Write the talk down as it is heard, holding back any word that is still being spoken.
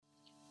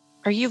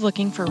Are you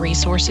looking for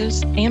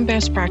resources and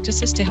best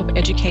practices to help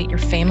educate your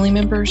family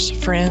members,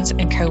 friends,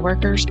 and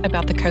coworkers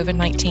about the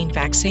COVID-19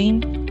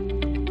 vaccine?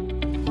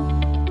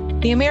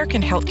 The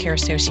American Healthcare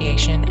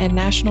Association and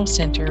National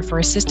Center for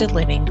Assisted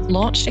Living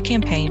launched a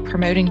campaign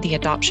promoting the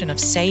adoption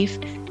of safe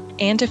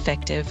and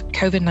effective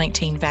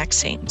COVID-19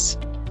 vaccines.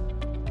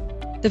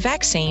 The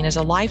vaccine is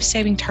a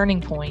life-saving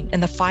turning point in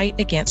the fight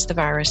against the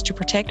virus to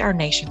protect our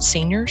nation's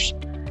seniors,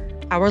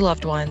 our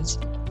loved ones,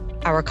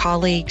 our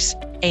colleagues,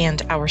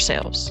 and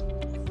ourselves.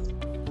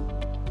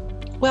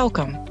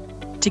 Welcome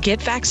to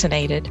Get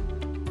Vaccinated,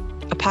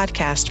 a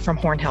podcast from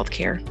Horn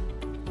Healthcare.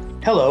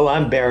 Hello,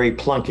 I'm Barry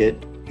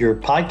Plunkett, your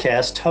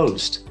podcast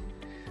host.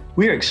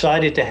 We are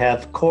excited to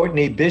have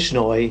Courtney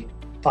Bishnoi,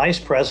 Vice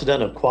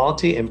President of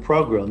Quality and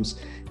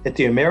Programs at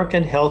the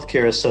American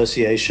Healthcare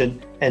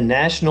Association and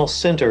National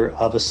Center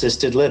of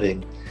Assisted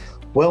Living,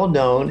 well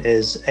known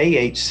as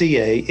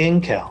AHCA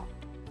NCAL.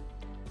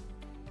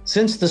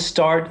 Since the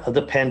start of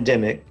the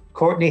pandemic,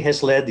 Courtney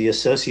has led the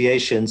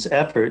association's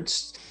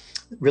efforts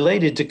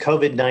related to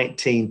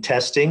COVID-19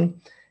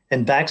 testing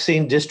and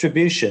vaccine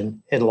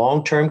distribution in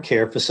long-term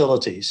care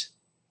facilities.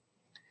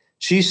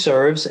 She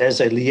serves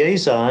as a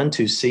liaison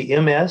to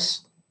CMS,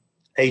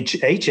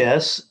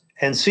 HHS,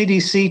 and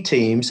CDC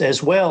teams,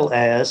 as well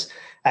as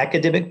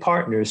academic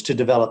partners to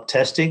develop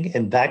testing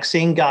and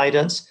vaccine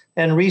guidance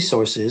and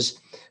resources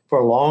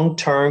for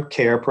long-term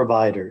care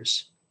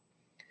providers.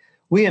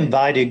 We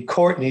invited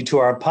Courtney to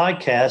our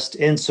podcast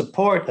in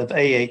support of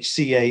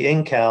AHCA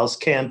NCAL's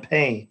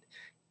campaign,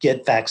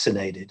 Get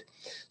Vaccinated,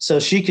 so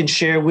she can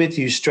share with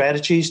you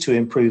strategies to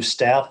improve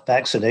staff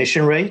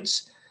vaccination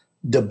rates,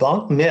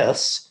 debunk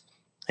myths,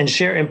 and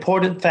share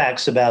important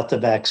facts about the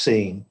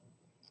vaccine.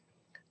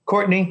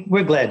 Courtney,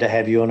 we're glad to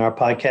have you on our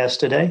podcast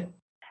today.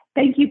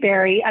 Thank you,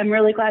 Barry. I'm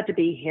really glad to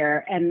be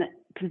here and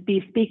to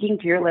be speaking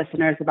to your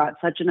listeners about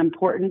such an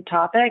important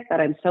topic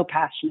that I'm so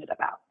passionate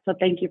about. So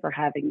thank you for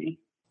having me.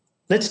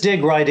 Let's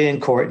dig right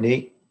in,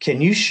 Courtney. Can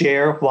you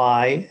share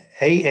why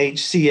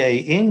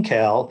AHCA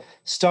NCAL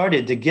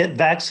started the Get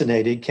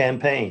Vaccinated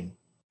campaign?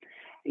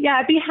 Yeah,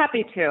 I'd be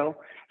happy to.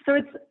 So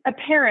it's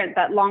apparent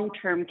that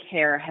long-term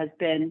care has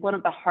been one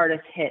of the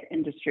hardest hit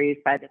industries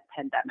by this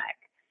pandemic.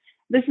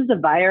 This is a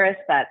virus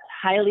that's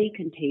highly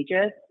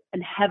contagious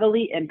and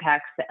heavily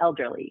impacts the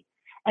elderly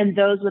and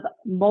those with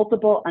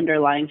multiple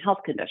underlying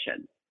health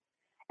conditions.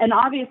 And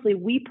obviously,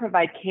 we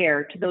provide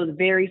care to those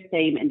very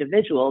same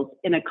individuals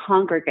in a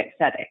congregate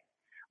setting,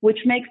 which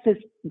makes this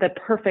the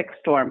perfect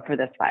storm for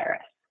this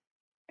virus.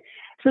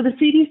 So the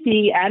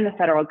CDC and the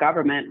federal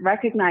government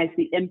recognize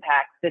the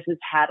impact this has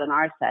had on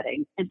our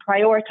setting and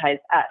prioritize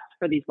us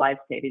for these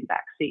life-saving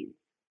vaccines.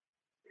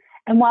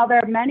 And while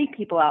there are many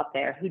people out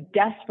there who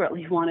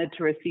desperately wanted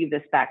to receive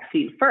this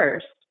vaccine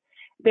first,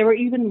 there were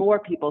even more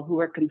people who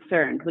were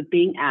concerned with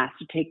being asked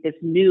to take this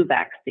new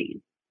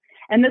vaccine.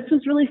 And this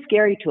was really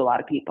scary to a lot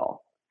of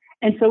people.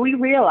 And so we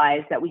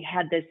realized that we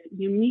had this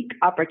unique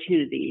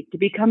opportunity to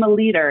become a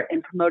leader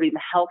in promoting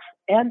the health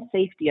and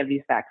safety of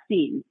these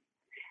vaccines,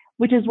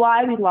 which is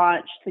why we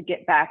launched the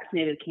Get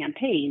Vaccinated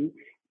campaign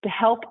to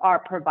help our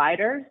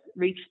providers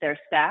reach their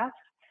staff,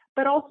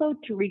 but also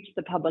to reach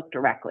the public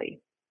directly.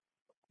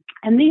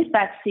 And these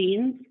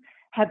vaccines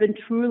have been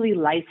truly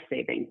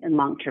life-saving in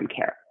long-term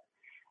care.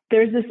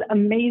 There's this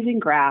amazing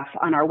graph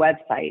on our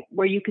website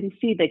where you can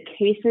see the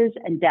cases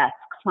and deaths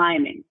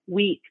climbing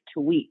week to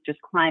week, just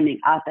climbing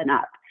up and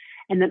up.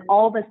 And then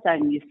all of a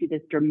sudden you see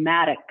this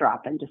dramatic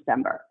drop in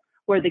December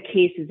where the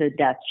cases and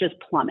deaths just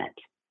plummet.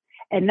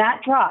 And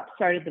that drop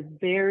started the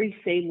very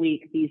same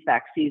week these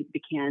vaccines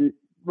began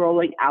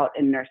rolling out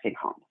in nursing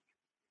homes.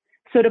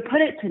 So to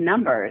put it to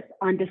numbers,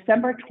 on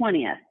December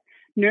 20th,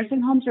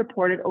 nursing homes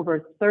reported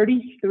over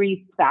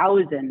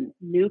 33,000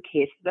 new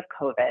cases of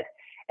COVID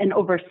and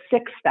over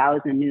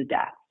 6,000 new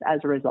deaths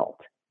as a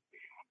result.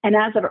 And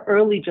as of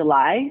early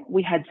July,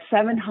 we had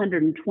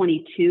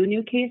 722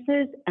 new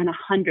cases and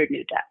 100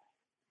 new deaths.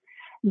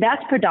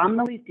 That's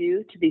predominantly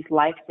due to these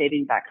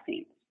life-saving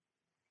vaccines.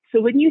 So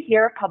when you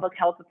hear public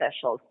health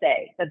officials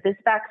say that this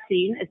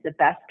vaccine is the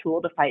best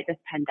tool to fight this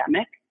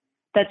pandemic,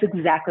 that's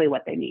exactly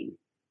what they mean.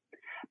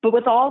 But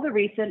with all the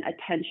recent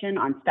attention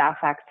on staff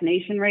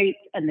vaccination rates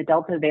and the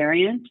Delta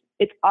variant,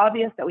 it's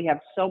obvious that we have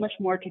so much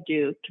more to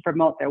do to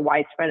promote their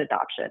widespread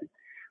adoption,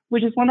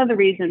 which is one of the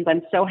reasons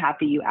I'm so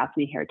happy you asked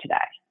me here today.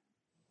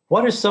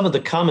 What are some of the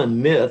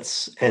common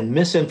myths and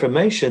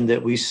misinformation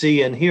that we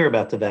see and hear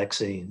about the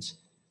vaccines?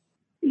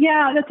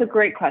 Yeah, that's a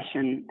great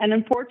question. And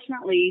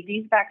unfortunately,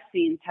 these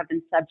vaccines have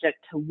been subject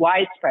to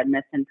widespread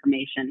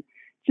misinformation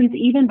since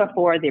even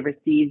before they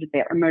received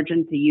their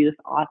emergency use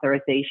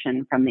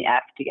authorization from the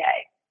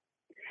FDA.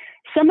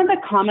 Some of the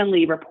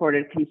commonly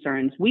reported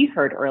concerns we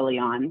heard early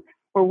on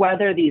were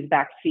whether these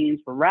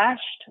vaccines were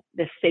rushed,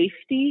 the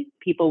safety,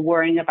 people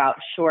worrying about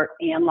short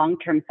and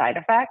long-term side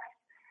effects.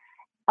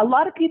 A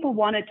lot of people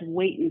wanted to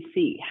wait and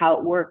see how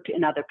it worked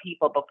in other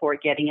people before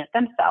getting it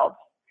themselves.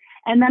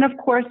 And then, of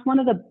course, one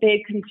of the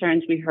big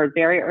concerns we heard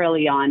very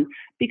early on,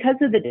 because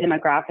of the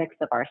demographics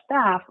of our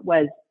staff,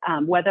 was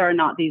whether or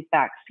not these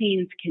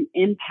vaccines can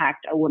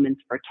impact a woman's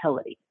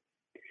fertility.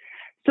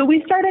 So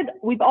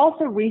we've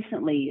also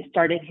recently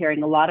started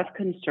hearing a lot of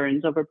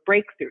concerns over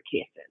breakthrough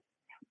cases.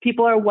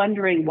 People are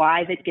wondering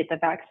why they'd get the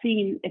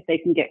vaccine if they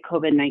can get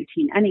COVID-19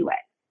 anyway.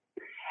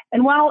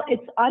 And while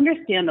it's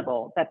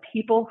understandable that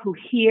people who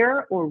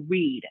hear or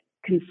read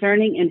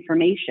concerning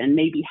information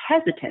may be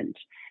hesitant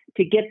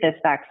to get this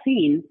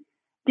vaccine,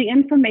 the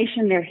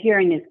information they're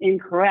hearing is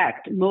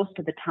incorrect most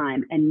of the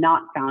time and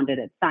not founded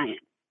in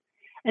science.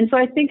 And so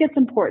I think it's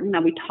important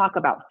that we talk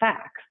about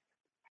facts.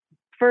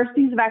 First,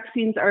 these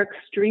vaccines are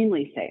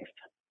extremely safe.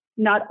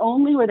 Not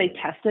only were they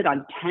tested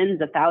on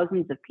tens of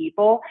thousands of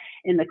people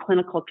in the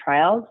clinical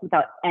trials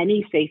without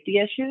any safety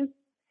issues,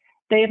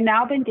 they have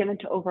now been given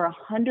to over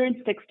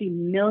 160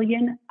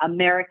 million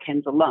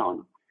Americans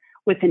alone,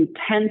 with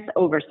intense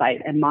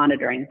oversight and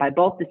monitoring by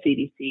both the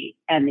CDC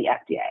and the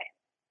FDA.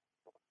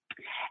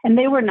 And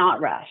they were not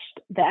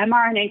rushed. The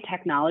mRNA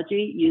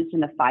technology used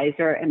in the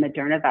Pfizer and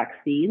Moderna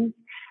vaccines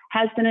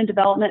has been in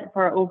development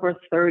for over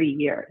 30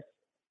 years.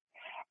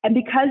 And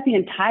because the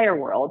entire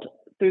world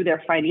threw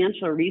their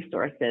financial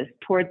resources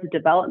towards the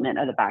development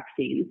of the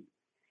vaccines,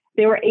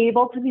 they were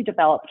able to be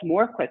developed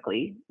more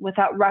quickly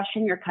without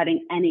rushing or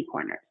cutting any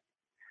corners.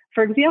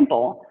 For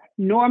example,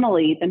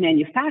 normally the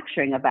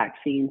manufacturing of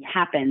vaccines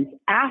happens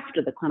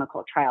after the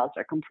clinical trials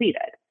are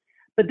completed.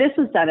 But this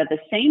was done at the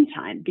same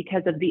time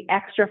because of the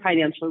extra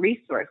financial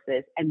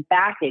resources and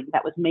backing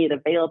that was made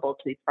available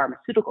to these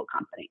pharmaceutical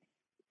companies.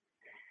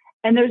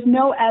 And there's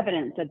no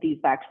evidence that these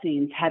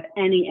vaccines have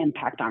any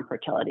impact on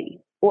fertility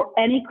or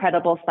any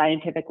credible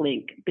scientific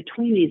link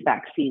between these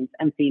vaccines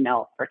and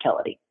female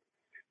fertility.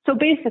 So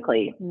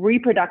basically,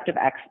 reproductive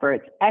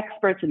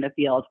experts in the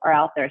field are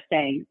out there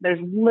saying there's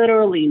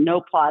literally no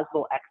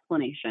plausible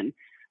explanation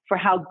for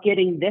how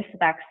getting this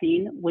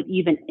vaccine would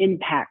even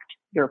impact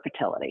your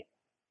fertility.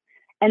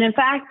 And in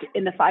fact,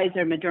 in the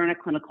Pfizer Moderna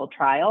clinical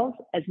trials,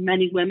 as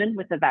many women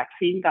with the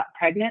vaccine got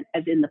pregnant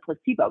as in the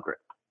placebo group.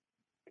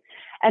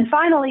 And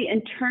finally,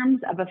 in terms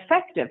of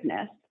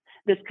effectiveness,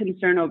 this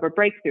concern over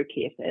breakthrough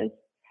cases,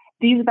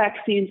 these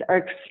vaccines are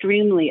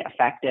extremely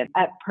effective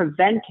at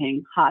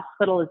preventing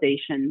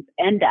hospitalizations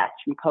and deaths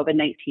from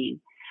COVID-19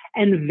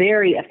 and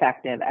very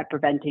effective at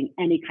preventing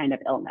any kind of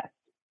illness.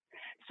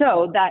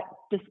 So that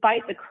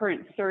despite the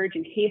current surge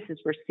in cases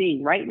we're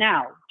seeing right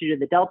now due to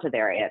the Delta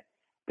variant,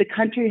 the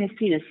country has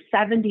seen a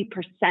 70%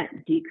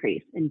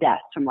 decrease in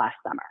deaths from last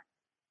summer.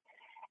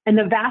 And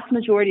the vast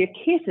majority of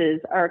cases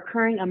are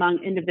occurring among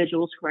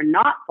individuals who are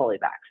not fully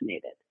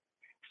vaccinated.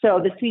 So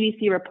the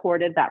CDC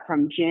reported that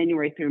from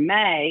January through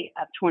May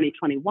of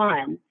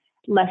 2021,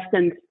 less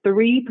than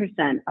 3%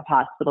 of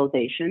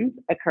hospitalizations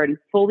occurred in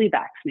fully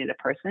vaccinated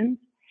persons,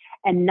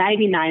 and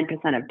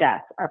 99% of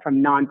deaths are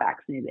from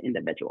non-vaccinated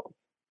individuals.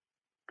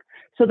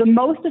 So the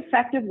most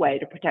effective way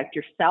to protect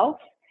yourself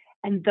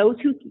and those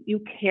who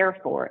you care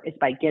for is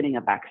by getting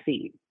a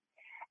vaccine.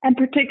 And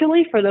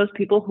particularly for those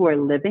people who are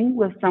living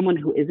with someone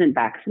who isn't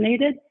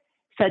vaccinated,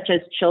 such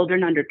as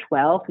children under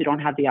 12 who don't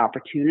have the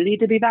opportunity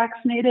to be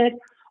vaccinated,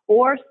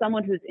 or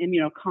someone who's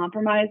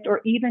immunocompromised, or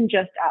even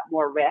just at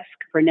more risk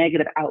for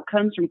negative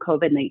outcomes from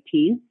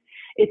COVID-19,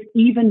 it's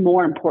even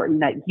more important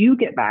that you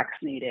get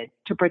vaccinated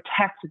to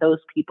protect those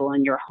people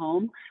in your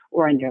home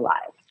or in your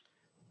lives.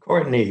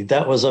 Courtney,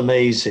 that was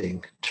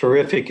amazing.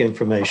 Terrific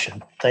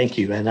information. Thank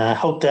you. And I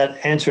hope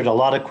that answered a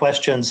lot of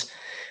questions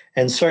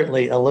and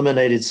certainly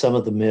eliminated some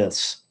of the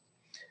myths.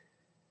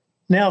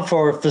 Now,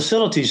 for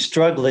facilities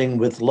struggling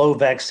with low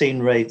vaccine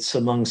rates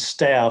among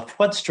staff,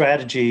 what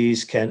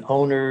strategies can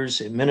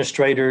owners,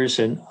 administrators,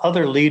 and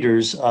other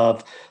leaders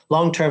of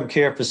long-term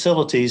care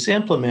facilities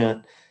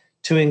implement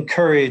to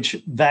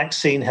encourage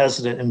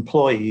vaccine-hesitant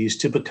employees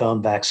to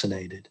become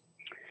vaccinated?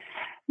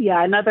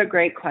 Yeah, another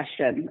great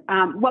question.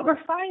 What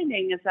we're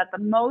finding is that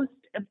the most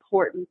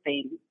important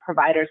thing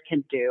providers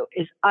can do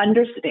is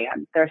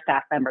understand their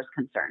staff members'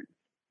 concerns.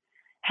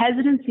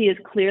 Hesitancy is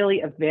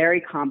clearly a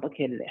very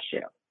complicated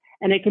issue,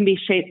 and it can be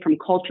shaped from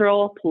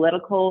cultural,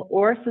 political,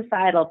 or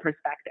societal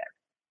perspective.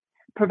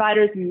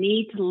 Providers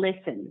need to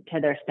listen to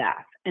their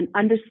staff and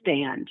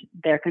understand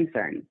their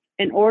concerns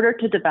in order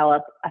to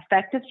develop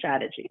effective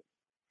strategies.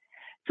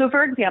 So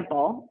for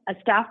example, a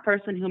staff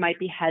person who might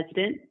be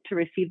hesitant to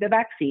receive the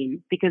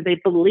vaccine because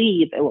they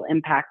believe it will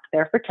impact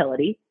their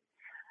fertility,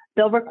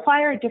 they'll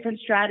require different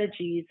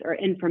strategies or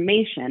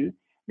information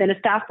than a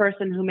staff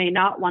person who may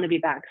not want to be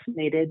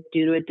vaccinated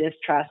due to a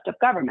distrust of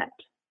government.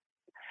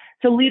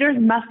 So leaders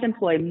must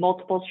employ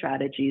multiple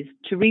strategies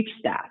to reach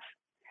staff.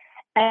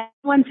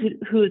 Anyone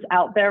who's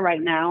out there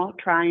right now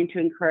trying to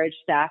encourage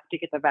staff to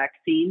get the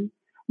vaccine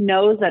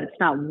knows that it's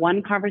not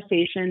one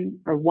conversation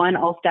or one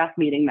all-staff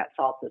meeting that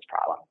solves this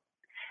problem.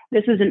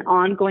 This is an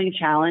ongoing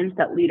challenge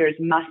that leaders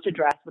must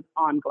address with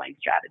ongoing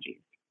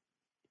strategies.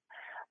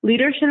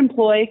 Leaders should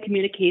employ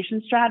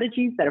communication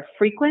strategies that are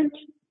frequent,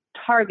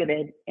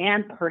 targeted,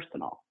 and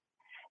personal.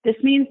 This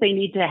means they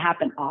need to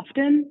happen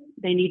often,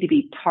 they need to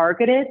be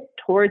targeted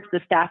towards the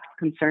staff's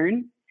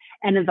concern,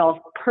 and involve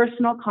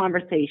personal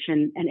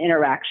conversation and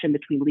interaction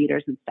between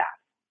leaders and staff.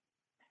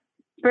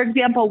 For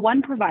example,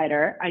 one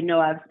provider I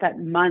know of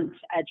spent months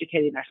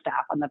educating their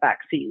staff on the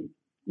vaccine,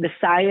 the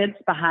science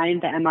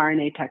behind the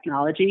mRNA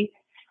technology,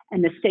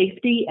 and the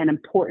safety and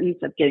importance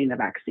of getting the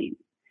vaccine.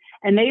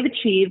 And they've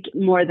achieved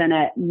more than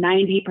a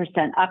 90%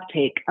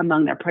 uptake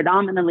among their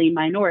predominantly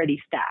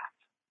minority staff.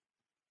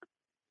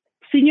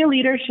 Senior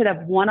leaders should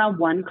have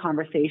one-on-one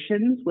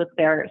conversations with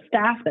their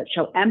staff that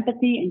show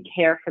empathy and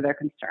care for their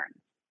concerns.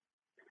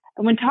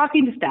 And when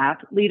talking to staff,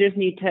 leaders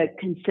need to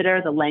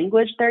consider the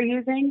language they're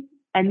using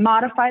and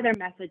modify their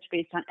message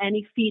based on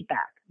any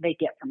feedback they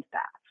get from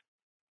staff.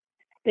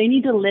 They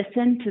need to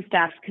listen to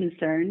staff's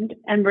concerns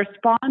and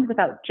respond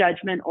without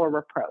judgment or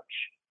reproach.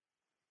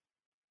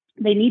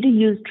 They need to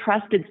use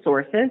trusted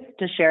sources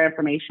to share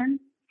information,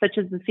 such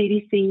as the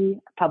CDC,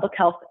 public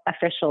health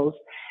officials,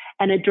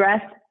 and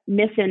address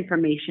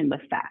misinformation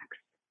with facts.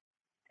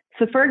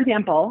 So for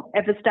example,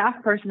 if a staff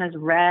person has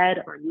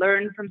read or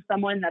learned from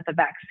someone that the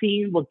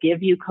vaccine will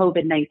give you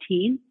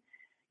COVID-19,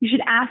 you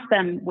should ask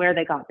them where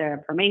they got their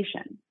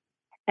information,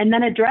 and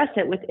then address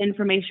it with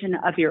information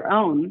of your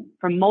own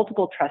from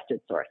multiple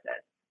trusted sources,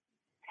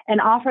 and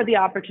offer the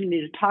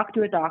opportunity to talk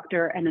to a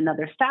doctor and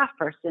another staff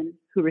person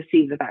who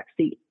received the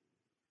vaccine.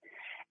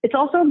 It's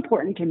also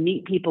important to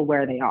meet people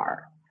where they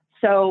are.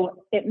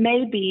 So it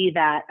may be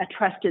that a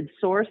trusted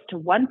source to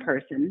one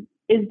person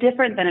is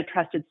different than a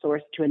trusted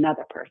source to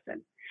another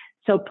person.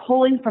 So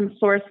pulling from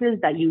sources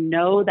that you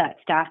know that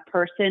staff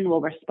person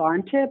will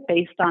respond to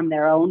based on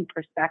their own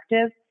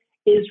perspective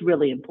is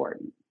really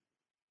important.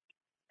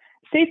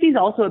 Safety is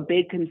also a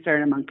big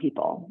concern among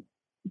people.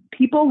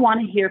 People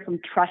want to hear from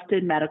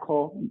trusted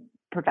medical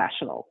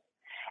professionals.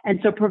 And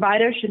so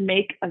providers should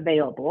make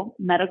available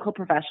medical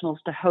professionals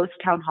to host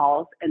town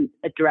halls and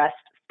address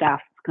staff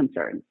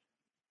concerns.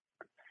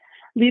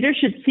 Leaders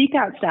should seek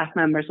out staff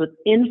members with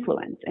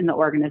influence in the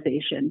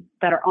organization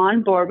that are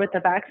on board with the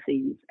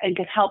vaccines and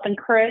can help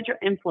encourage or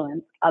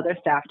influence other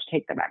staff to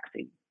take the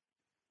vaccine.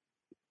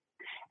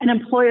 And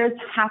employers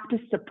have to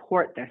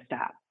support their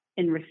staff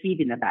in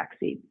receiving the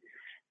vaccine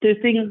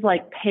through things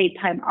like paid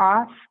time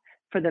off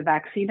for the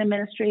vaccine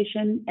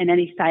administration and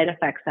any side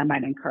effects that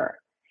might incur.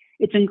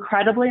 It's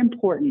incredibly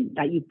important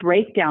that you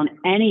break down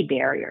any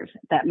barriers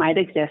that might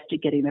exist to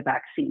getting the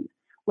vaccine,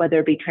 whether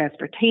it be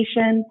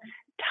transportation,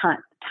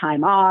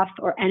 time off,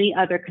 or any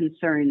other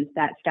concerns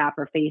that staff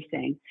are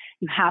facing.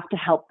 You have to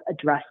help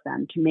address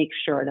them to make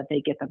sure that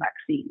they get the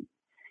vaccine.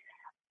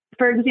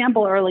 For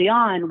example, early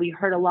on, we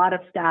heard a lot of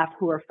staff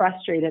who were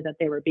frustrated that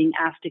they were being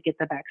asked to get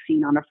the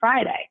vaccine on a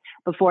Friday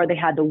before they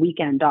had the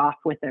weekend off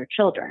with their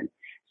children.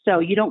 So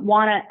you don't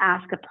want to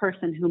ask a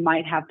person who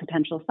might have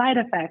potential side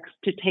effects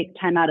to take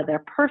time out of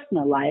their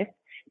personal life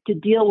to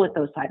deal with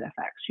those side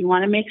effects. You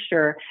want to make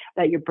sure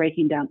that you're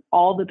breaking down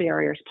all the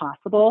barriers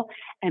possible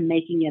and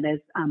making it as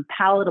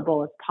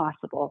palatable as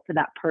possible for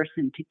that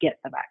person to get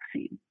the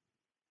vaccine.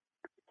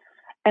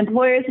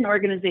 Employers and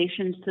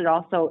organizations should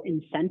also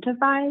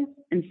incentivize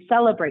and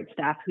celebrate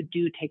staff who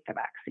do take the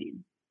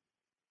vaccine.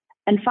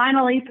 And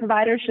finally,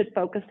 providers should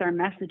focus their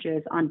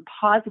messages on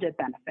positive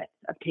benefits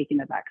of taking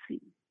the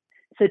vaccine,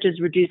 such as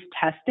reduced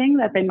testing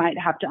that they might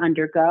have to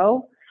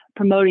undergo,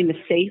 promoting the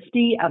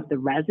safety of the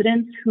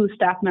residents who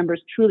staff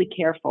members truly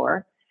care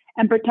for,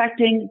 and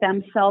protecting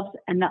themselves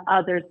and the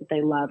others that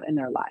they love in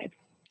their lives.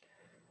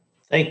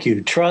 Thank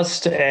you.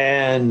 Trust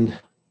and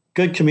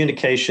good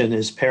communication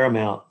is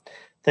paramount.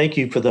 Thank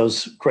you for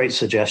those great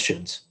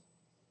suggestions.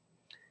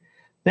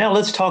 Now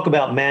let's talk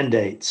about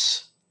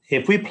mandates.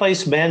 If we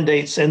place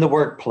mandates in the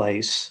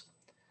workplace,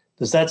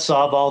 does that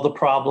solve all the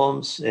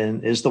problems?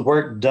 And is the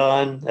work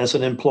done as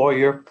an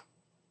employer?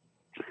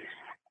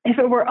 If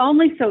it were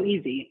only so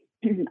easy,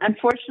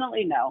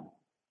 unfortunately, no.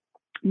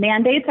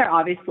 Mandates are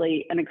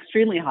obviously an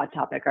extremely hot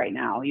topic right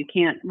now. You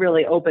can't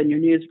really open your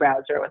news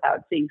browser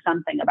without seeing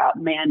something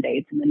about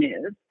mandates in the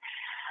news.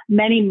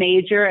 Many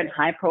major and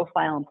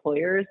high-profile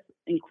employers,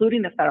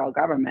 including the federal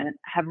government,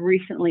 have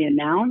recently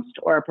announced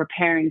or are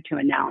preparing to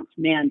announce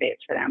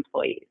mandates for their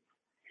employees.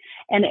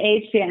 And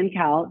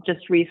AHCA-NCAL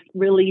just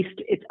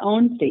released its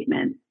own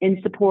statement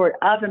in support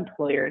of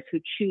employers who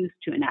choose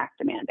to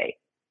enact a mandate.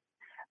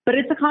 But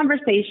it's a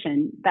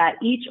conversation that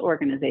each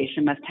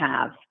organization must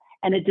have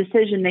and a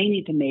decision they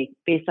need to make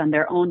based on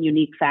their own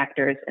unique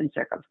factors and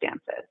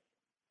circumstances.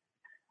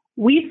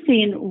 We've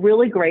seen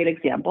really great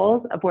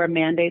examples of where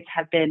mandates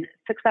have been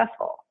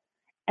successful.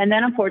 And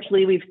then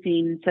unfortunately, we've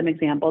seen some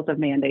examples of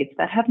mandates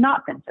that have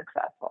not been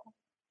successful.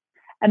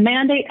 A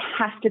mandate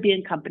has to be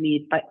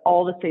accompanied by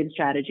all the same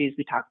strategies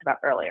we talked about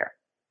earlier.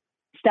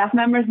 Staff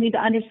members need to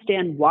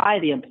understand why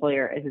the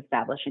employer is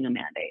establishing a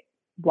mandate,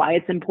 why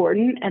it's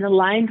important, and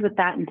aligned with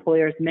that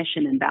employer's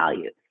mission and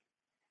values.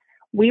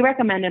 We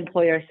recommend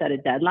employers set a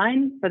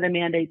deadline for the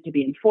mandate to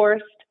be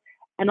enforced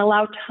and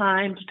allow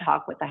time to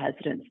talk with the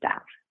hesitant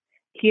staff,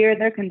 hear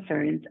their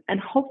concerns, and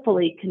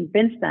hopefully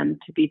convince them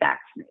to be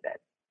vaccinated.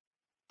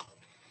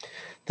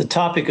 The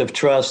topic of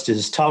trust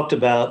is talked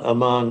about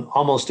among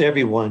almost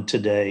everyone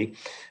today,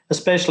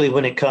 especially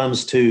when it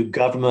comes to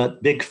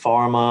government, big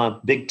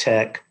pharma, big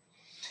tech.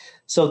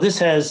 So this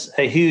has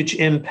a huge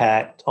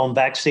impact on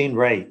vaccine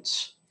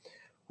rates.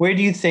 Where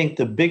do you think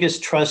the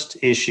biggest trust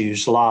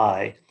issues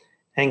lie?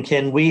 And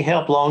can we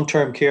help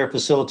long-term care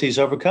facilities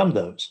overcome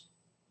those?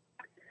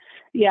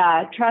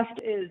 Yeah, trust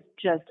is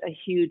just a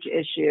huge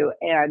issue.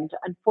 And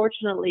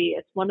unfortunately,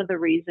 it's one of the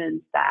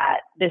reasons that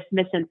this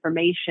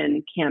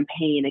misinformation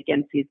campaign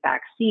against these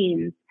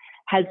vaccines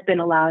has been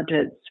allowed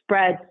to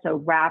spread so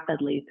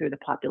rapidly through the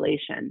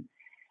population.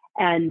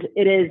 And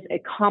it is a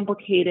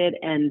complicated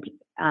and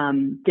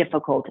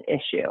difficult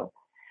issue.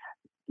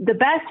 The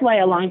best way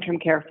a long-term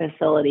care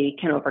facility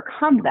can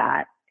overcome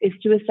that is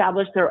to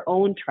establish their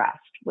own trust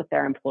with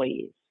their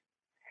employees.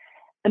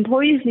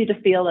 Employees need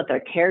to feel that they're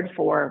cared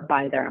for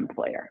by their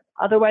employer.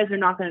 Otherwise, they're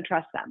not going to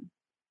trust them.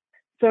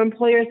 So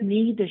employers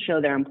need to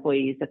show their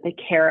employees that they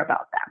care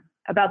about them,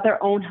 about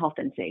their own health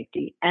and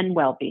safety and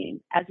well-being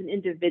as an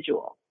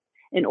individual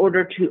in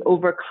order to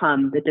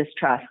overcome the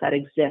distrust that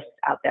exists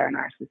out there in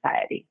our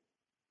society.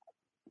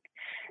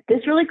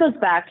 This really goes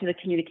back to the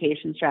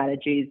communication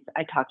strategies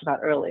I talked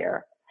about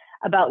earlier,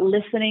 about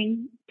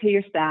listening to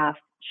your staff,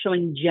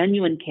 showing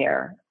genuine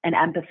care and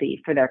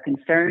empathy for their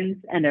concerns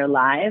and their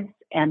lives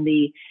and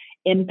the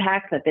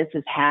impact that this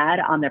has had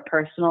on their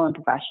personal and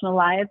professional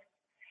lives,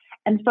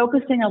 and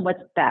focusing on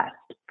what's best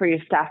for your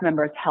staff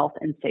members' health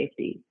and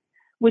safety,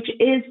 which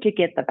is to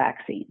get the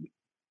vaccine.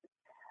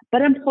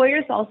 But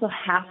employers also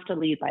have to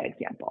lead by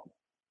example.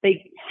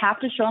 They have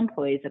to show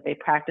employees that they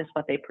practice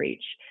what they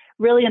preach,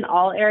 really in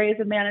all areas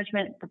of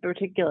management, but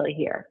particularly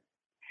here.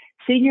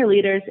 Senior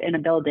leaders in a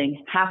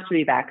building have to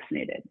be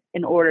vaccinated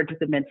in order to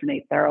convince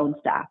their own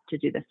staff to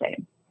do the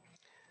same.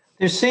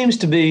 There seems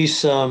to be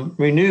some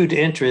renewed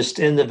interest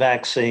in the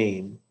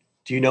vaccine.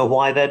 Do you know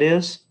why that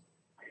is?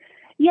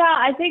 Yeah,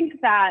 I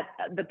think that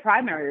the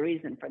primary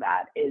reason for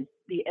that is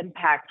the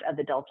impact of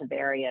the Delta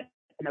variant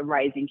and the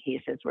rising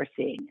cases we're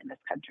seeing in this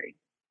country.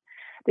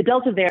 The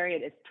Delta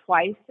variant is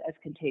twice as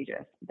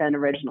contagious than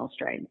original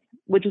strains,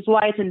 which is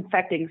why it's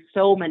infecting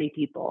so many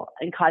people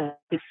and causing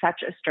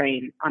such a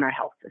strain on our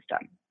health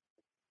system.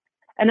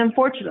 And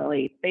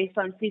unfortunately, based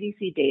on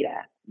CDC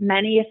data,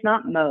 many, if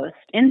not most,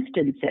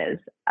 instances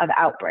of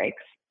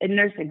outbreaks in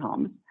nursing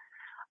homes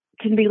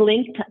can be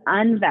linked to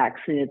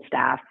unvaccinated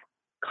staff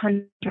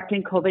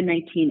contracting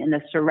COVID-19 in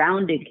the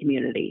surrounding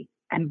community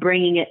and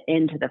bringing it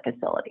into the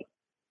facility.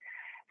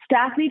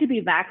 Staff need to be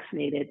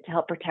vaccinated to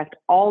help protect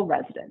all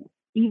residents,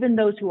 even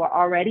those who are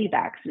already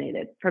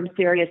vaccinated, from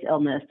serious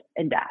illness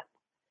and death.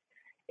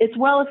 It's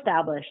well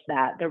established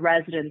that the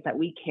residents that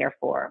we care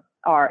for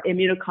are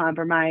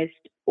immunocompromised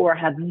or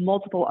have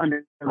multiple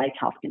underlying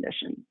health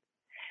conditions.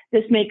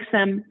 This makes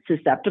them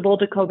susceptible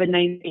to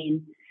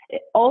COVID-19.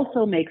 It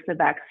also makes the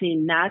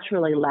vaccine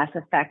naturally less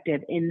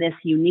effective in this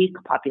unique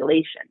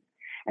population.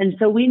 And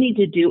so we need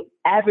to do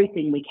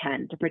everything we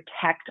can to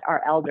protect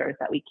our elders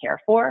that we care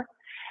for.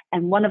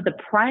 And one of the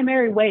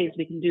primary ways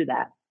we can do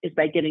that is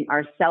by getting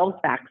ourselves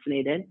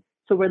vaccinated,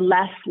 so we're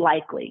less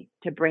likely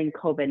to bring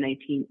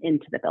COVID-19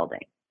 into the building.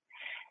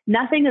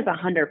 Nothing is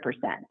 100%.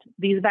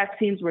 These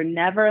vaccines were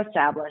never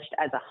established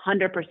as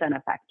 100%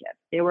 effective.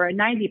 They were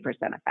 90%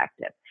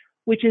 effective,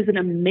 which is an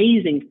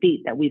amazing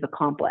feat that we've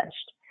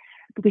accomplished.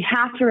 But we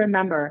have to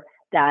remember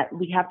that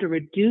we have to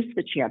reduce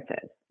the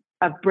chances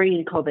of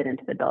bringing COVID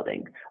into the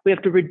building. We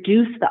have to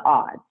reduce the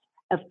odds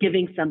of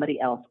giving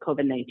somebody else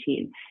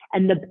COVID-19.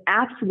 And the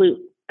absolute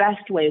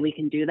best way we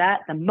can do that,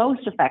 the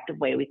most effective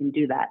way we can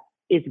do that,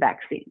 is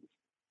vaccines.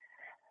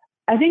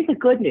 I think the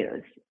good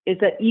news is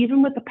that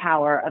even with the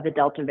power of the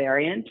Delta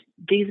variant,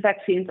 these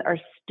vaccines are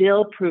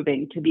still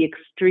proving to be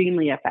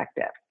extremely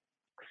effective.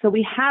 So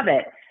we have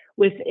it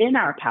within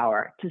our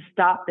power to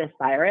stop this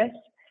virus,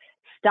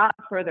 stop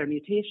further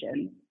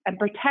mutations, and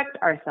protect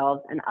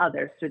ourselves and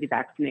others through the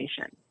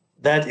vaccination.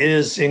 That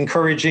is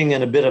encouraging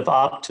and a bit of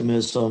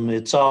optimism.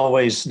 It's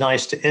always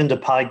nice to end a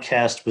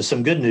podcast with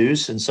some good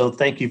news, and so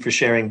thank you for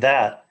sharing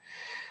that.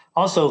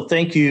 Also,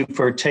 thank you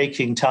for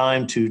taking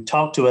time to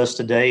talk to us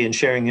today and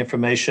sharing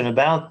information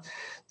about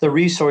the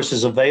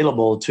resources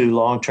available to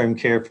long-term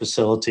care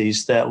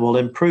facilities that will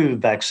improve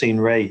vaccine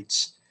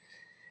rates.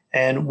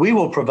 And we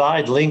will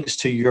provide links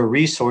to your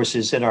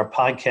resources in our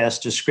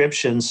podcast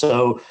description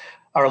so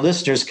our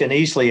listeners can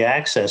easily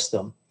access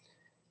them.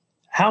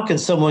 How can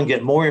someone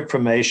get more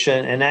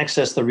information and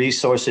access the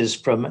resources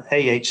from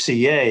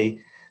AHCA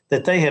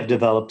that they have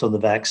developed on the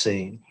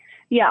vaccine?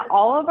 Yeah,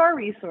 all of our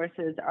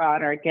resources are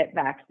on our Get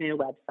Vaccinated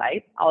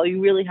website. All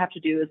you really have to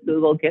do is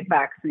Google Get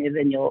Vaccinated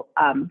and you'll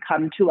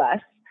come to us.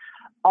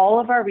 All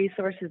of our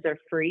resources are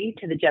free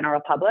to the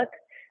general public.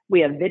 We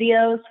have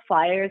videos,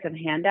 flyers, and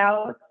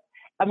handouts.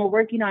 And we're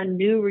working on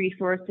new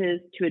resources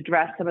to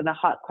address some of the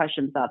hot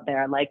questions out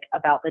there, like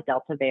about the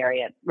Delta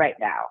variant right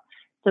now.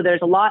 So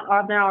there's a lot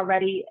on there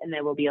already, and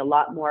there will be a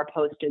lot more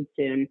posted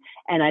soon.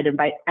 And I'd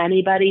invite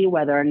anybody,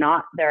 whether or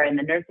not they're in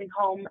the nursing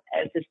home,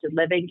 assisted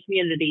living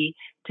community,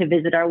 to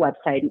visit our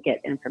website and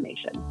get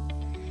information.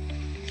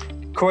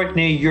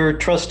 Courtney, your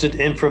trusted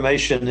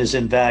information is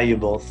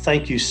invaluable.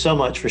 Thank you so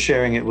much for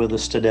sharing it with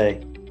us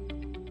today.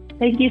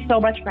 Thank you so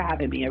much for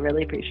having me. I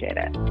really appreciate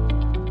it.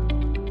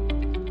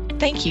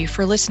 Thank you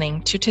for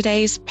listening to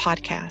today's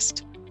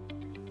podcast.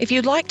 If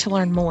you'd like to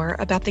learn more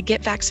about the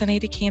Get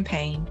Vaccinated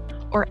campaign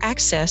or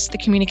access the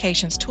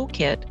Communications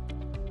Toolkit,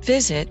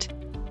 visit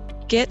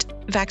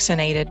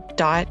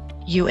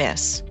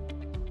getvaccinated.us.